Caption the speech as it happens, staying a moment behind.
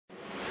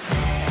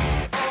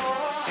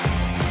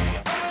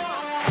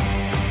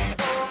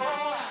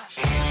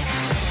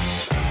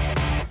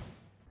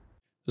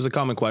There's a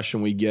common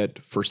question we get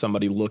for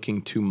somebody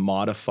looking to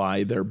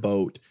modify their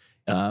boat.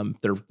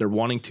 They're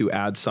wanting to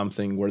add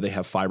something where they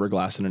have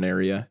fiberglass in an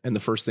area, and the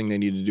first thing they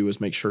need to do is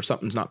make sure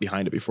something's not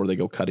behind it before they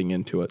go cutting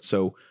into it.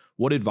 So,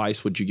 what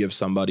advice would you give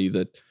somebody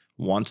that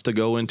wants to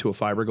go into a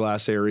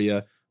fiberglass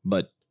area,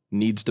 but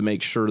needs to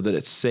make sure that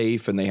it's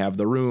safe and they have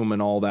the room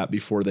and all that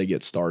before they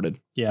get started?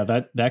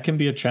 Yeah, that can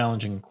be a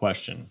challenging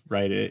question,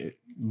 right?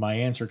 My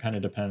answer kind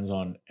of depends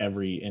on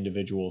every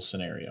individual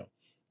scenario.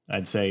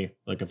 I'd say,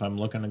 like, if I'm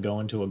looking to go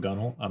into a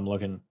gunwale, I'm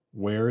looking,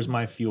 where is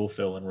my fuel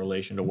fill in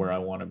relation to where I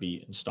want to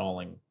be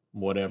installing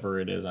whatever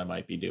it is I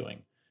might be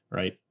doing,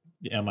 right?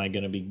 Am I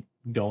going to be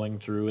going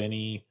through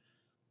any,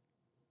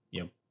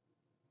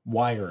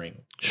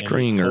 wiring,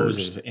 stringers, any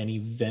hoses, any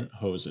vent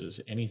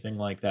hoses, anything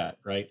like that,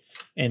 right?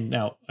 And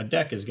now a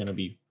deck is going to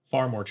be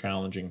far more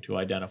challenging to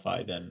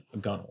identify than a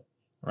gunwale,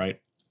 right?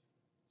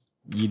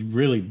 You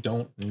really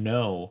don't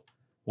know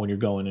when you're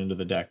going into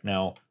the deck.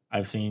 Now,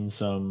 I've seen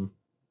some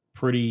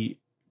pretty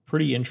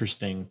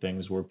interesting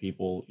things where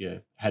people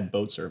had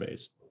boat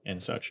surveys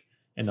and such,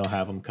 and they'll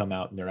have them come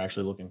out and they're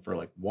actually looking for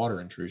like water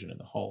intrusion in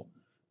the hull,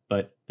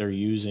 but they're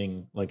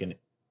using like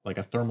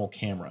a thermal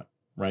camera,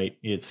 right?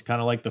 It's kind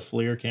of like the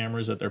FLIR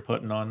cameras that they're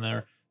putting on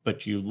there,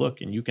 but you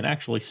look and you can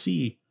actually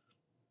see,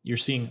 you're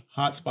seeing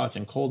hot spots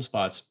and cold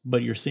spots,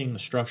 but you're seeing the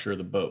structure of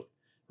the boat,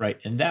 right?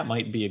 And that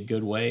might be a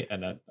good way.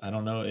 And I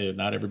don't know,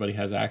 not everybody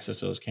has access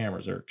to those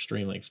cameras. They're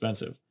extremely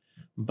expensive,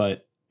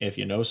 but if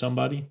you know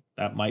somebody,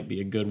 that might be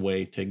a good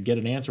way to get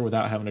an answer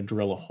without having to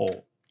drill a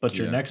hole. But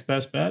your next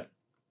best bet,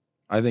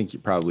 I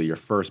think probably your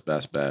first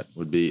best bet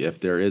would be if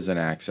there is an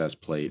access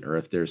plate or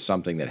if there's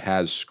something that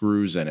has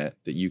screws in it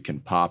that you can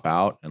pop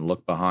out and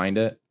look behind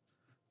it.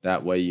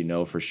 That way you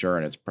know for sure,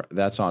 and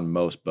that's on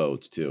most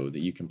boats too, that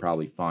you can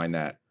probably find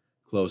that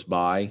close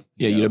by.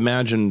 Yeah, you'd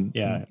imagine.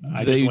 Yeah,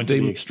 I just went to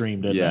the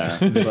extreme, didn't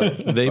I?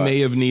 But they may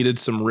have needed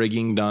some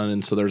rigging done,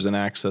 and so there's an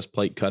access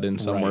plate cut in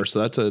somewhere.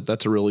 Right. So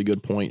that's a really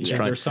good point. Is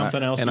there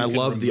something else? And I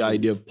love the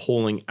idea of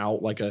pulling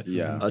out like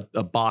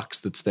a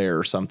box that's there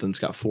or something. It's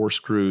got 4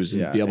 screws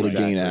and be able to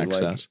gain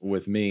access. Like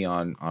with me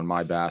on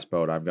my bass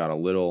boat, I've got a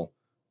little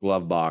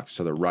glove box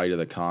to the right of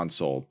the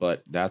console,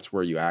 but that's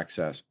where you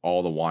access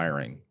all the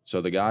wiring. So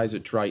the guys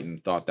at Triton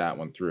thought that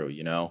one through.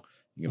 You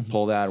can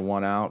pull that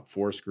one out,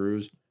 4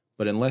 screws.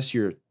 But unless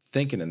you're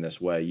thinking in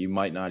this way, you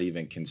might not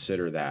even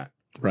consider that.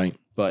 Right.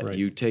 But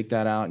you take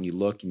that out and you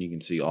look and you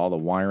can see all the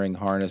wiring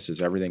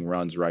harnesses, everything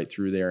runs right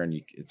through there, and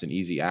it's an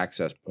easy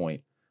access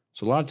point.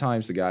 So a lot of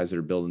times the guys that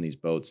are building these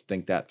boats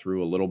think that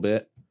through a little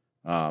bit,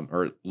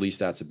 or at least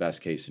that's the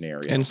best case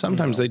scenario. And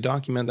sometimes they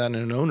document that in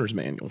an owner's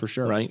manual. For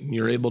sure. Right?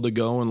 You're able to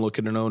go and look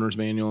at an owner's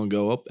manual and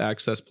go, oh,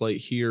 access plate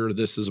here,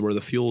 this is where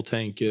the fuel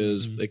tank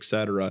is, et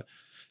cetera.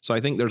 So I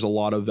think there's a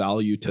lot of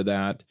value to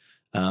that.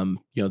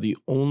 The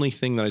only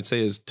thing that I'd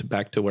say is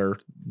back to where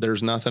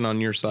there's nothing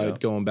on your side,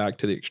 going back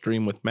to the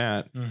extreme with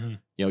Matt,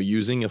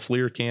 using a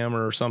FLIR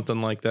camera or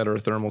something like that, or a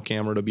thermal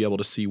camera to be able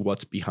to see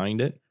what's behind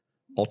it.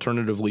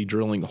 Alternatively,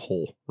 drilling a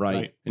hole,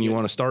 right? And you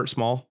want to start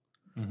small.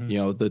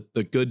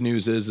 The good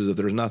news is if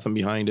there's nothing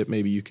behind it,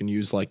 maybe you can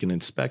use like an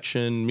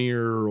inspection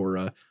mirror or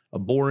a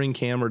boring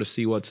camera to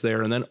see what's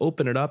there, and then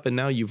open it up. And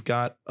now you've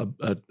got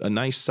a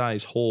nice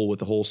size hole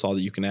with a hole saw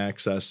that you can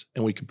access,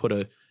 and we can put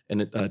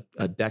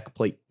a deck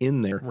plate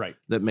in there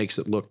that makes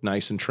it look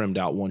nice and trimmed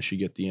out once you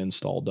get the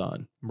install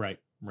done. Right.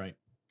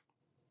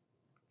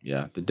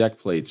 Yeah, the deck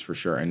plates for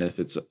sure. And if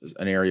it's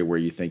an area where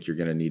you think you're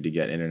going to need to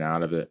get in and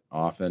out of it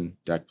often,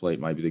 deck plate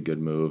might be the good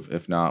move.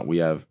 If not, we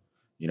have,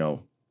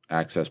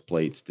 access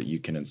plates that you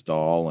can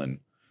install, and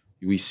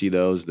we see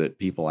those that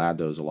people add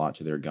those a lot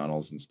to their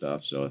gunnels and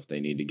stuff. So if they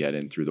need to get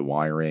in through the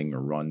wiring or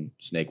run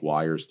snake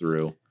wires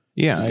through,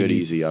 it's a good,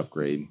 easy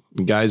upgrade.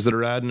 Guys that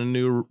are adding a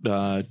new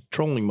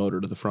trolling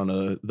motor to the front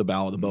of the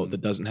bow of the boat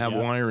that doesn't have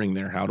wiring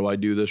there. How do I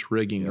do this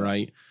rigging,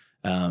 right?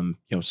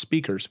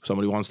 Speakers.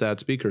 Somebody wants to add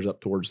speakers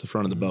up towards the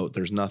front of the boat.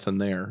 There's nothing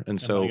there. And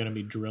so you're going to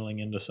be drilling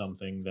into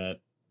something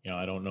that,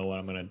 I don't know what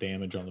I'm going to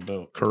damage on the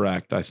boat.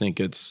 Correct. I think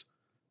it's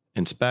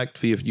inspect,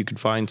 see if you could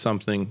find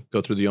something,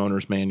 go through the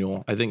owner's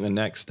manual. I think the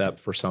next step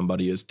for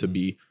somebody is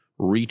to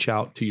reach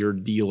out to your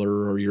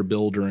dealer or your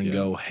builder and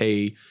go,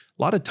 hey,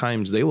 a lot of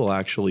times they will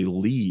actually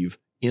leave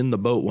in the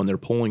boat when they're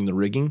pulling the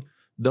rigging.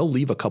 They'll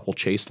leave a couple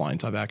chase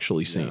lines I've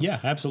actually seen. Yeah,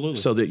 absolutely.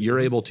 So that you're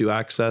able to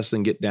access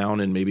and get down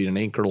in maybe an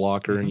anchor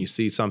locker and you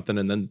see something,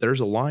 and then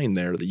there's a line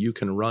there that you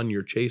can run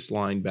your chase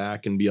line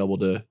back and be able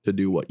to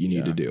do what you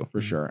need to do.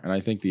 For sure. And I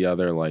think the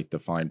other the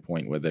fine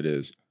point with it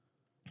is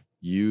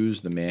use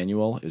the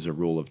manual is a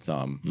rule of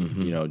thumb.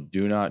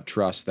 Do not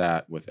trust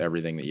that with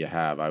everything that you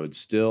have. I would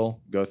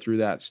still go through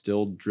that,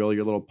 still drill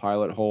your little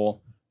pilot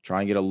hole,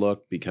 try and get a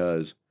look,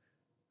 because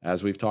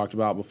as we've talked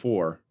about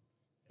before,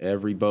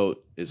 every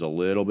boat is a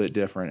little bit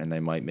different and they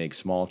might make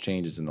small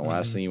changes. And the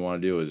last thing you want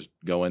to do is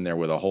go in there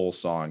with a hole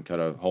saw and cut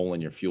a hole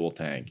in your fuel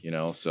tank,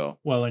 so.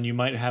 Well, and you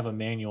might have a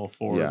manual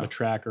for the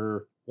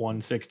Tracker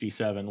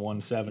 167,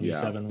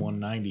 177,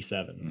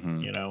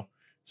 197,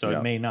 So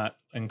it may not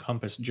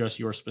encompass just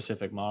your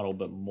specific model,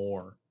 but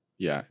more.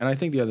 Yeah. And I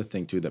think the other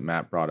thing too that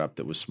Matt brought up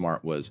that was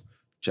smart was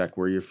check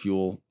where your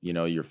fuel,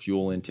 your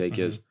fuel intake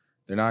is.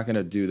 They're not going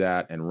to do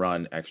that and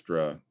run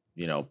extra,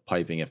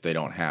 piping if they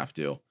don't have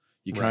to.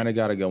 You kind of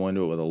got to go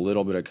into it with a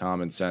little bit of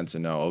common sense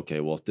and know,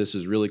 okay, well, if this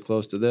is really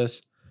close to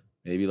this,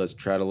 maybe let's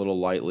tread a little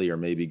lightly or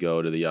maybe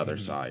go to the other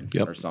side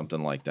or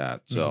something like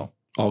that. So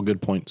all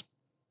good points.